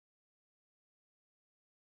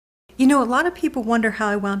You know, a lot of people wonder how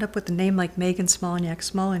I wound up with a name like Megan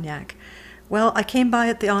Smolenyak. Well, I came by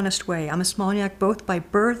it the honest way. I'm a Smolenyak both by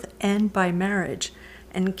birth and by marriage.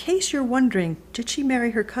 And in case you're wondering, did she marry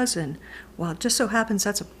her cousin? Well, it just so happens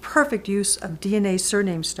that's a perfect use of DNA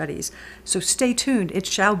surname studies. So stay tuned, it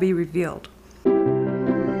shall be revealed.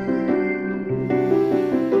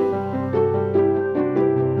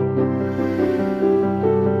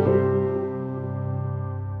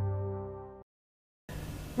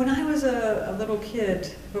 When I was a little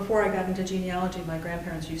kid, before I got into genealogy, my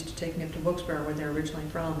grandparents used to take me up to Wilkes-Barre, where they're originally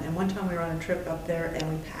from. And one time we were on a trip up there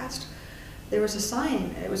and we passed, there was a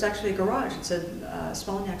sign. It was actually a garage. It said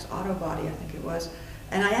Smoleniak's Auto Body, I think it was.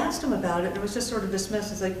 And I asked him about it, and it was just sort of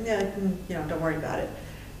dismissed. It's like, yeah, you know, don't worry about it.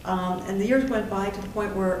 And the years went by to the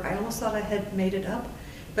point where I almost thought I had made it up.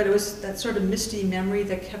 But it was that sort of misty memory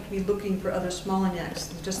that kept me looking for other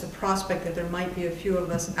Smoleniaks, just the prospect that there might be a few of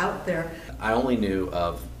us out there. I only knew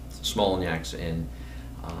of Smoleniaks and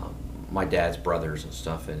my dad's brothers and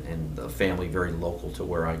stuff, and the family very local to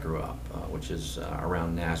where I grew up, which is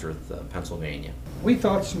around Nazareth, Pennsylvania. We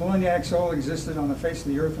thought Smoleniaks all existed on the face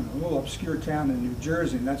of the earth in a little obscure town in New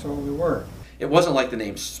Jersey, and that's all we were. It wasn't like the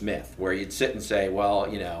name Smith, where you'd sit and say, well,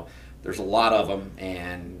 you know, there's a lot of them,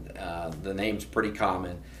 and the name's pretty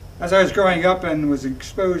common. As I was growing up and was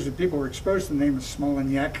exposed, and people were exposed to the name of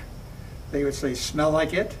Smolenyak, they would say, smell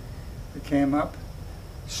like it. It came up.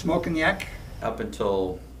 Smolenyak. Up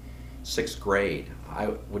until 6th grade, I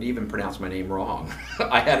would even pronounce my name wrong.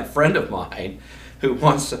 I had a friend of mine who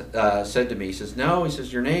once said to me, he says, no, he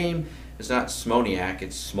says, your name is not Smolenyak,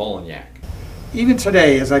 it's Smolenyak. Even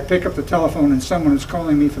today, as I pick up the telephone and someone is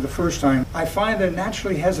calling me for the first time, I find they're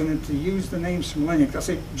naturally hesitant to use the name Smolenyak. They'll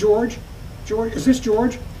say, George? George? Is this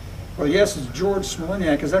George? Well, yes, it's George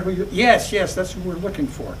Smolenyak. Is that who you? Yes, that's who we're looking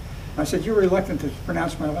for. I said, you're reluctant to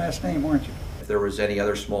pronounce my last name, aren't you? If there was any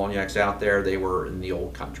other Smoleniaks out there, they were in the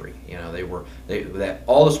old country. You know,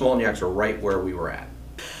 all the Smoleniaks are right where we were at.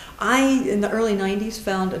 I, in the early 90s,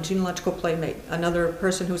 found a genealogical playmate, another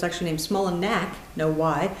person who was actually named Smolenyak, know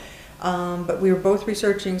why. But we were both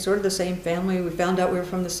researching sort of the same family. We found out we were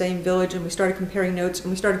from the same village, and we started comparing notes,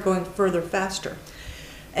 and we started going further faster.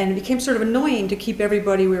 And it became sort of annoying to keep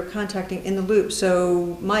everybody we were contacting in the loop.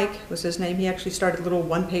 So Mike was his name. He actually started a little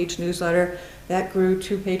one-page newsletter. That grew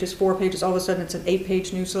 2 pages, 4 pages. All of a sudden, it's an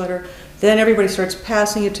 8-page newsletter. Then everybody starts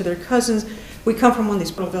passing it to their cousins. We come from one of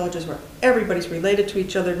these little villages where everybody's related to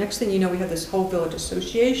each other. Next thing you know, we have this whole village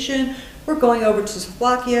association. We're going over to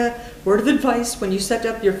Slovakia. Word of advice, when you set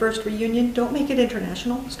up your first reunion, don't make it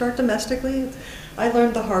international. Start domestically. I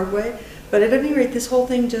learned the hard way. But at any rate, this whole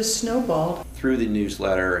thing just snowballed. Through the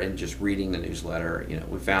newsletter and just reading the newsletter, you know,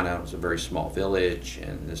 we found out it was a very small village,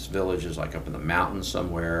 and this village is like up in the mountains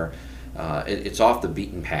somewhere. It's off the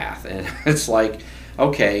beaten path, and it's like,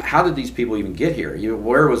 okay, how did these people even get here?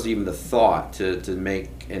 Where was even the thought to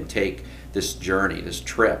make and take this journey, this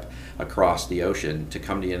trip across the ocean to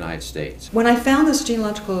come to the United States? When I found this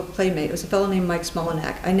genealogical playmate, it was a fellow named Mike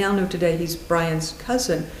Smolenyak. I now know today he's Brian's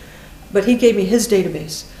cousin, but he gave me his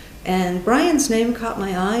database. And Brian's name caught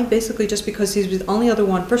my eye, basically just because he was the only other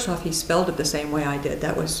one. First off, he spelled it the same way I did.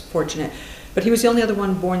 That was fortunate. But he was the only other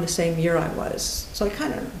one born the same year I was. So I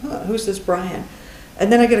kind of, who's this Brian?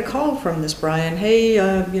 And then I get a call from this Brian. Hey,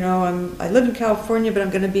 you know, I live in California, but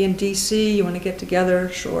I'm going to be in D.C. You want to get together?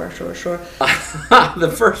 Sure.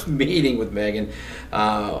 The first meeting with Megan,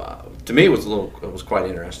 to me, it was quite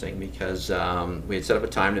interesting because we had set up a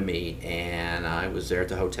time to meet, and I was there at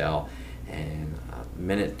the hotel. And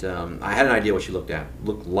minute, I had an idea what she looked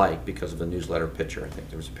like because of the newsletter picture. I think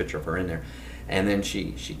there was a picture of her in there. And then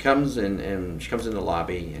she comes in, and she comes in the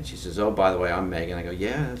lobby, and she says, oh, by the way, I'm Megan. I go,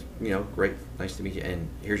 yeah, you know, great, nice to meet you, and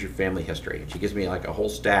here's your family history. And she gives me like a whole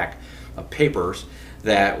stack of papers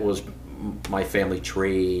that was my family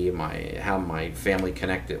tree, how my family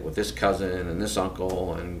connected with this cousin and this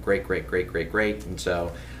uncle and great. And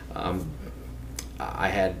so I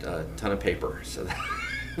had a ton of paper so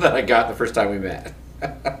that I got the first time we met.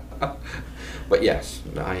 But yes,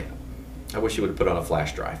 I wish you would have put on a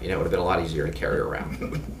flash drive. You know, it would have been a lot easier to carry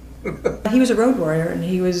around. He was a road warrior, and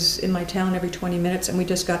he was in my town every 20 minutes, and we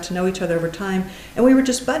just got to know each other over time, and we were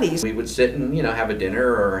just buddies. We would sit and, you know, have a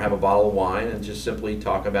dinner or have a bottle of wine and just simply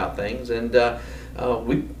talk about things, and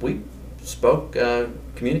we spoke,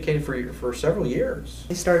 communicated for several years.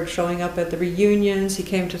 He started showing up at the reunions. He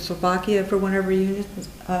came to Slovakia for one of our reunions,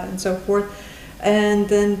 and so forth. And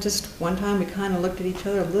then just one time we kind of looked at each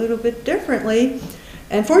other a little bit differently.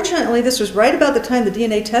 And fortunately, this was right about the time the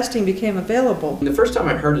DNA testing became available. The first time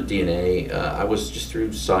I heard of DNA, I was just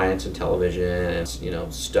through science and television, and, you know,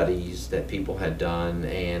 studies that people had done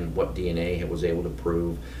and what DNA was able to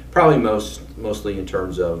prove. Probably mostly in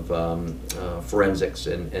terms of forensics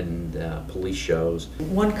and police shows.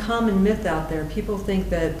 One common myth out there, people think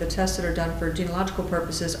that the tests that are done for genealogical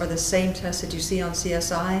purposes are the same tests that you see on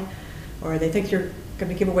CSI, or they think you're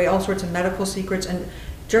going to give away all sorts of medical secrets. And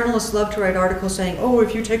journalists love to write articles saying, oh,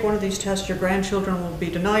 if you take one of these tests, your grandchildren will be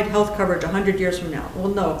denied health coverage 100 years from now. Well,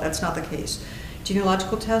 no, that's not the case.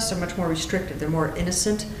 Genealogical tests are much more restricted. They're more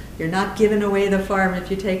innocent. You're not giving away the farm if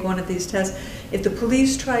you take one of these tests. If the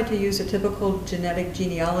police tried to use a typical genetic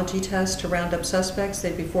genealogy test to round up suspects,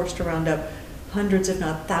 they'd be forced to round up hundreds, if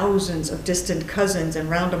not thousands, of distant cousins and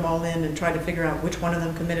round them all in and try to figure out which one of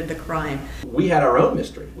them committed the crime. We had our own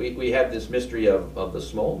mystery. We had this mystery of the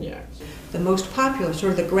Smolnyaks. The most popular,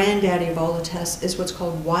 sort of the granddaddy of all the tests, is what's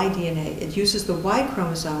called Y-DNA. It uses the Y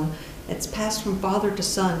chromosome. It's passed from father to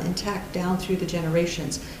son intact down through the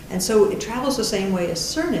generations. And so it travels the same way as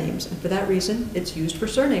surnames, and for that reason, it's used for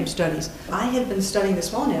surname studies. I had been studying the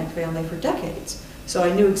Smolenyak family for decades, so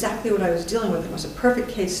I knew exactly what I was dealing with. It was a perfect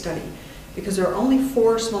case study, because there are only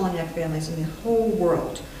 4 Smolenyak families in the whole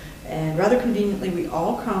world. And rather conveniently, we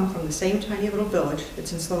all come from the same tiny little village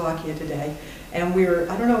that's in Slovakia today. And we were,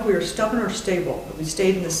 I don't know if we were stubborn or stable, but we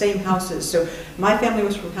stayed in the same houses. So my family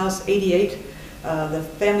was from house 88. The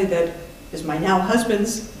family that is my now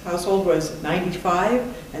husband's household was 95.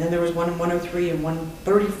 And then there was one in 103 and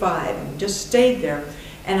 135. And we just stayed there.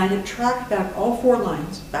 And I had tracked back all 4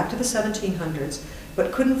 lines, back to the 1700s,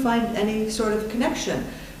 but couldn't find any sort of connection.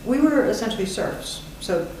 We were essentially serfs,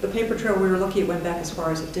 so the paper trail, we were lucky it went back as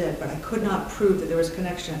far as it did, but I could not prove that there was a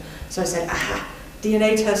connection. So I said, aha,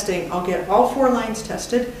 DNA testing, I'll get all 4 lines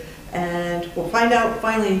tested, and we'll find out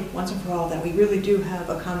finally, once and for all, that we really do have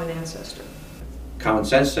a common ancestor. Common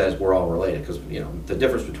sense says we're all related, because, you know, the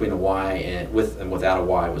difference between a Y and without a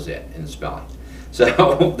Y was it in the spelling.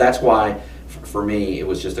 So that's why, for me, it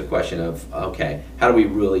was just a question of, okay, how do we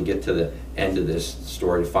really get to the end of this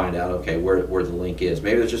story to find out, okay, where the link is.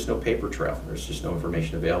 Maybe there's just no paper trail. There's just no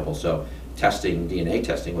information available. So testing, DNA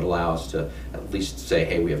testing, would allow us to at least say,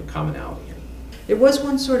 hey, we have a commonality here. There was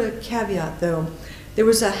one sort of caveat, though. There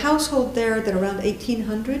was a household there that around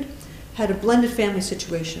 1800 had a blended family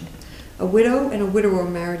situation. A widow and a widower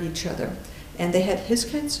married each other. And they had his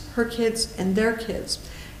kids, her kids, and their kids.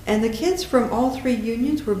 And the kids from all 3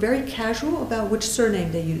 unions were very casual about which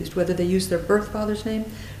surname they used, whether they used their birth father's name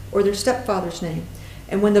or their stepfather's name.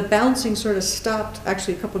 And when the bouncing sort of stopped,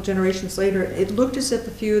 actually a couple generations later, it looked as if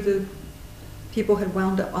a few of the people had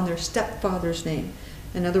wound up on their stepfather's name.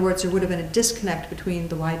 In other words, there would have been a disconnect between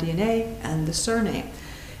the Y-DNA and the surname.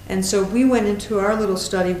 And so we went into our little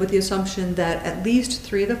study with the assumption that at least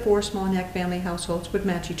 3 of the 4 Smolenyak family households would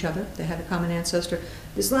match each other. They had a common ancestor.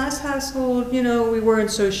 This last household, you know, we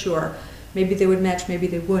weren't so sure. Maybe they would match, maybe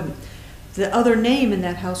they wouldn't. The other name in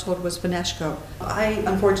that household was Vaneshko. I,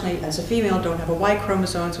 unfortunately, as a female, don't have a Y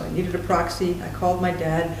chromosome, so I needed a proxy. I called my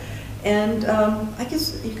dad. And I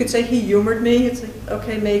guess you could say he humored me. It's like,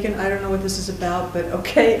 okay, Megan, I don't know what this is about, but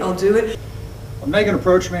okay, I'll do it. Well, Megan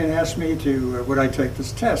approached me and asked me to, would I take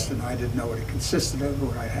this test, and I didn't know what it consisted of,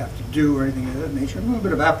 what I'd have to do, or anything of that nature. A little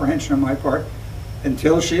bit of apprehension on my part,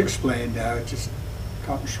 until she explained how it just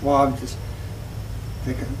cotton swab, just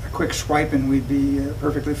take a quick swipe and we'd be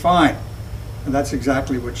perfectly fine. And that's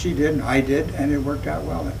exactly what she did, and I did, and it worked out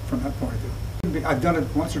well from that point of view. I've done it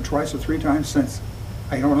once or twice or 3 times since.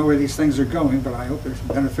 I don't know where these things are going, but I hope they're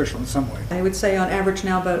beneficial in some way. I would say on average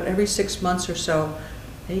now about every 6 months or so,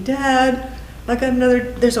 hey Dad, I got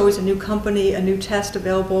another, there's always a new company, a new test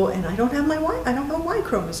available, and I don't have my Y, I don't know Y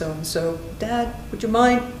chromosome, so Dad, would you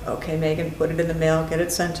mind? Okay, Megan, put it in the mail, get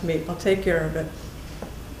it sent to me, I'll take care of it.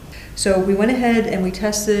 So we went ahead and we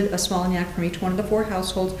tested a Smolenyak from each one of the 4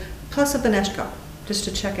 households, plus a Vaneshko, just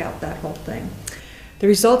to check out that whole thing. The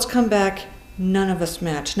results come back, none of us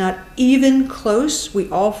match, not even close. We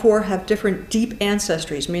all 4 have different deep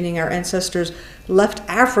ancestries, meaning our ancestors left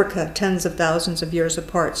Africa tens of thousands of years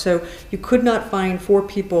apart. So you could not find 4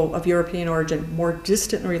 people of European origin more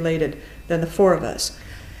distant related than the 4 of us.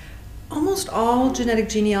 Almost all genetic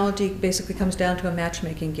genealogy basically comes down to a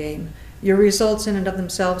matchmaking game. Your results in and of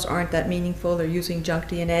themselves aren't that meaningful. They're using junk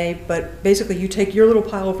DNA, but basically you take your little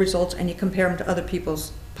pile of results and you compare them to other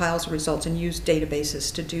people's piles of results and use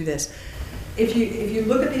databases to do this. If you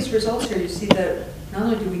look at these results here, you see that not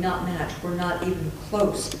only do we not match, we're not even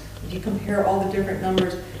close. If you compare all the different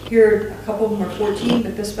numbers, here a couple of them are 14,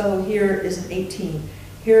 but this fellow here is an 18.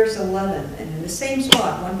 Here's 11, and in the same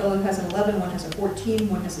spot, one fellow has an 11, one has a 14,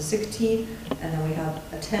 one has a 16, and then we have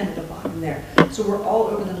a 10 at the bottom there. So we're all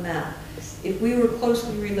over the map. If we were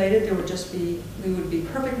closely related, there would just be, we would be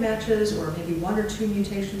perfect matches, or maybe 1 or 2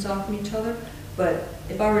 mutations off from each other. But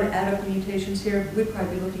if I were to add up the mutations here, we'd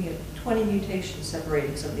probably be looking at 20 mutations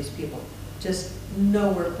separating some of these people. Just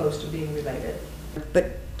nowhere close to being related.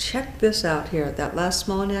 But check this out here, that last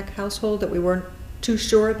Smolenyak household that we weren't too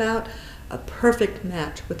sure about, a perfect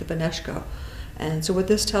match with the Vaneshko. And so what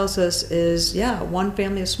this tells us is, yeah, one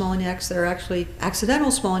family of Smolanyaks that are actually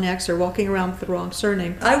accidental Smolanyaks are walking around with the wrong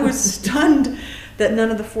surname. I was stunned that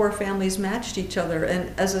none of the 4 families matched each other.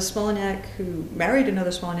 And as a Smolenyak who married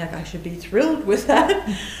another Smolenyak, I should be thrilled with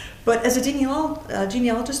that. But as a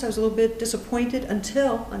genealogist, I was a little bit disappointed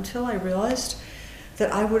until I realized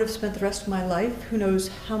that I would have spent the rest of my life, who knows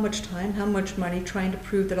how much time, how much money, trying to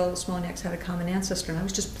prove that all the Smolanyaks had a common ancestor, and I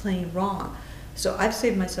was just plain wrong. So I've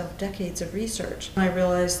saved myself decades of research. I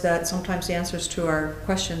realized that sometimes the answers to our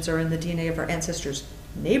questions are in the DNA of our ancestors'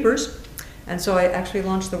 neighbors, and so I actually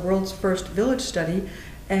launched the world's first village study,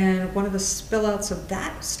 and one of the spillouts of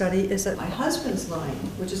that study is that my husband's line,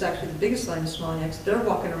 which is actually the biggest line of Smolanyaks, they're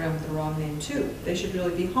walking around with the wrong name too. They should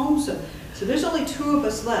really be Holmesson. So there's only 2 of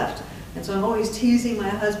us left. And so I'm always teasing my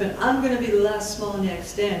husband, I'm going to be the last Smolenyak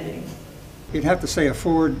standing. You'd have to say a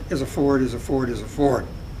Ford is a Ford is a Ford is a Ford.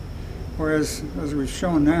 Whereas, as we've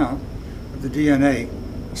shown now, with the DNA,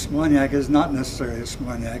 a Smolenyak is not necessarily a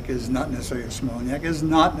Smolenyak, is not necessarily a Smolenyak, is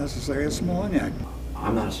not necessarily a Smolenyak.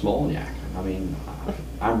 I'm not a Smolenyak. I mean,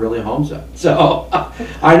 I'm really Holmesson. So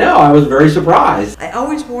I know, I was very surprised. I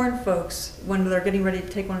always warn folks when they're getting ready to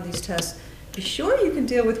take one of these tests, be sure you can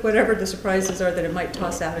deal with whatever the surprises are that it might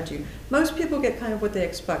toss out at you. Most people get kind of what they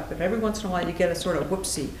expect, but every once in a while you get a sort of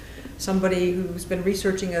whoopsie. Somebody who's been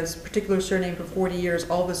researching a particular surname for 40 years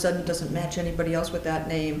all of a sudden doesn't match anybody else with that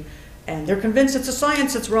name, and they're convinced it's a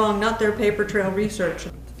science that's wrong, not their paper trail research.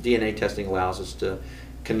 DNA testing allows us to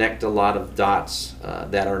connect a lot of dots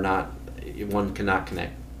that are not, one cannot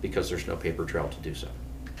connect because there's no paper trail to do so.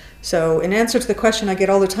 So in answer to the question I get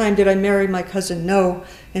all the time, did I marry my cousin? No.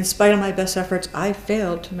 In spite of my best efforts, I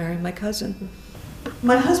failed to marry my cousin.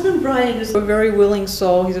 My husband Brian is a very willing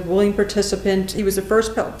soul. He's a willing participant. He was the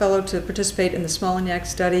first fellow to participate in the Smolenyak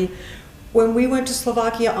study. When we went to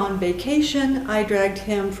Slovakia on vacation, I dragged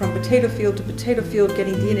him from potato field to potato field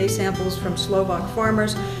getting DNA samples from Slovak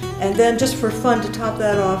farmers. And then just for fun, to top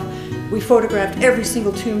that off, we photographed every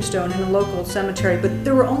single tombstone in a local cemetery, but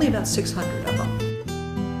there were only about 600 of them.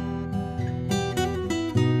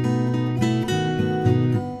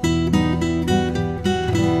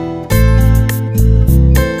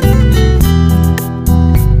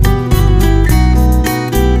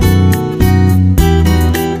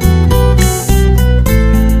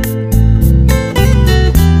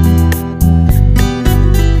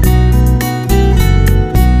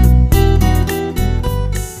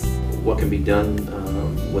 What can be done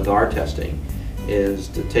with our testing is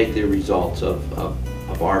to take the results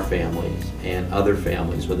of our families and other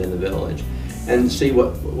families within the village and see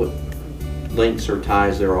what links or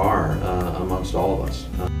ties there are amongst all of us.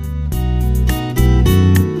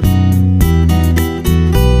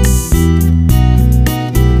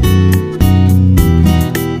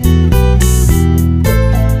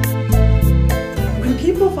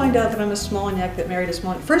 Find out that I'm a Smolenyak that married a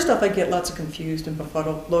Smolenyak. First off, I get lots of confused and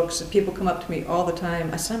befuddled looks. People come up to me all the time.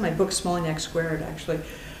 I signed my book Smolenyak Squared, actually.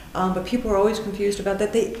 But people are always confused about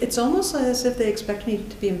that. It's almost as if they expect me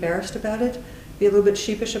to be embarrassed about it, be a little bit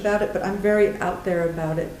sheepish about it, but I'm very out there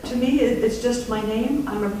about it. To me, it's just my name.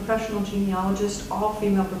 I'm a professional genealogist. All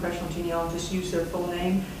female professional genealogists use their full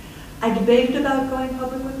name. I debated about going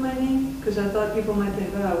public with my name because I thought people might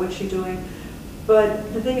think, oh, what's she doing?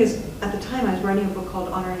 But the thing is, at the time I was writing a book called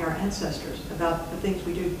Honoring Our Ancestors, about the things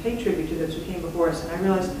we do to pay tribute to those who came before us, and I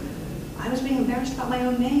realized I was being embarrassed about my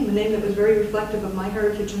own name, a name that was very reflective of my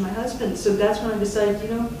heritage and my husband's. So that's when I decided, you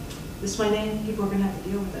know, this is my name, people are going to have to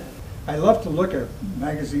deal with it. I love to look at a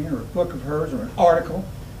magazine or a book of hers or an article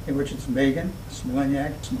in which it's Megan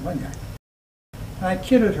Smolenyak, Smolenyak. And I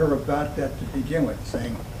kidded her about that to begin with,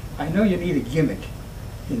 saying, I know you need a gimmick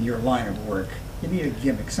in your line of work. You need a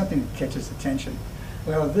gimmick, something that catches attention.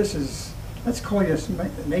 Well, this is, let's call you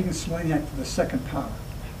Megan Smolenyak to the second power.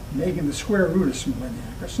 Megan the square root of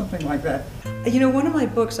Smolenyak, or something like that. You know, one of my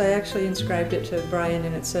books, I actually inscribed it to Brian,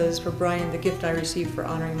 and it says, for Brian, the gift I received for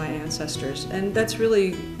honoring my ancestors. And that's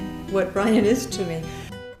really what Brian is to me.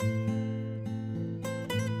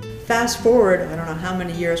 Fast forward, I don't know how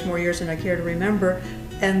many years, more years than I care to remember,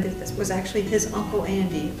 and this was actually his Uncle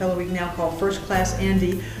Andy, a fellow we now call First Class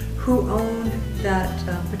Andy, who owned that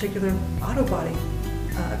particular auto body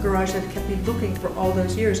garage that kept me looking for all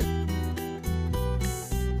those years.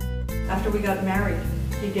 After we got married,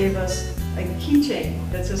 he gave us a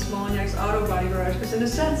keychain that says Smoleniak's Auto Body Garage, because in a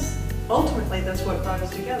sense, ultimately that's what brought us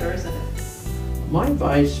together, isn't it? My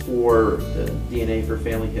advice for the DNA for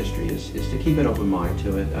family history is to keep an open mind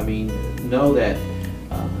to it. I mean, know that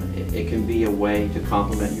it can be a way to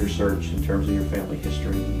complement your search in terms of your family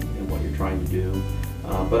history and what you're trying to do,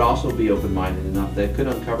 but also be open-minded enough that it could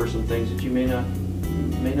uncover some things that you may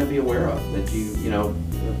not be aware of, that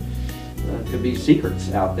could be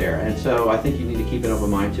secrets out there. And so I think you need to keep an open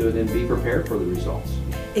mind to it and be prepared for the results.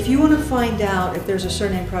 If you want to find out if there's a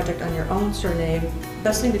surname project on your own surname,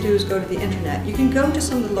 best thing to do is go to the internet. You can go to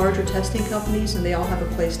some of the larger testing companies and they all have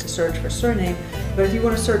a place to search for surname, but if you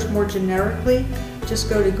want to search more generically, just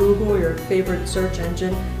go to Google or your favorite search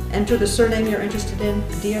engine, enter the surname you're interested in,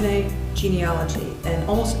 DNA genealogy, and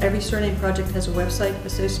almost every surname project has a website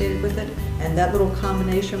associated with it, and that little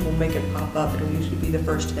combination will make it pop up. It'll usually be the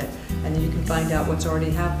first hit, and then you can find out what's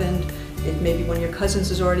already happened. If maybe one of your cousins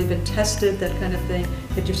has already been tested, that kind of thing,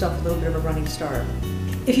 get yourself a little bit of a running start.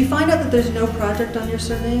 If you find out that there's no project on your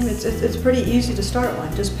surname, it's pretty easy to start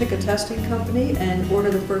one. Just pick a testing company and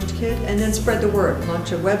order the first kit, and then spread the word.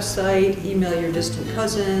 Launch a website, email your distant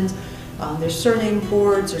cousins. There's surname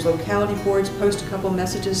boards, there's locality boards. Post a couple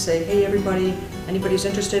messages, say, hey everybody, anybody's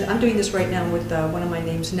interested. I'm doing this right now with one of my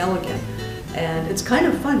names, Nelligan. And it's kind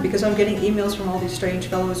of fun because I'm getting emails from all these strange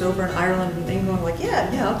fellows over in Ireland and England like,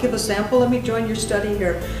 yeah, I'll give a sample, let me join your study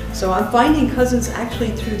here. So I'm finding cousins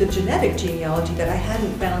actually through the genetic genealogy that I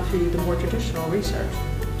hadn't found through the more traditional research.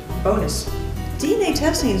 Bonus. DNA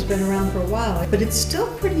testing has been around for a while, but it's still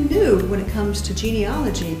pretty new when it comes to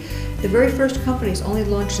genealogy. The very first companies only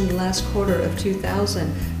launched in the last quarter of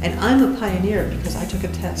 2000, and I'm a pioneer because I took a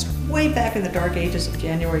test way back in the dark ages of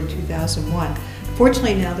January 2001.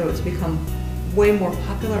 Fortunately now, though, it's become way more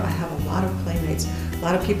popular. I have a lot of playmates, a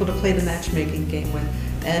lot of people to play the matchmaking game with,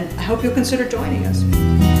 and I hope you'll consider joining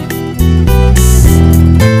us.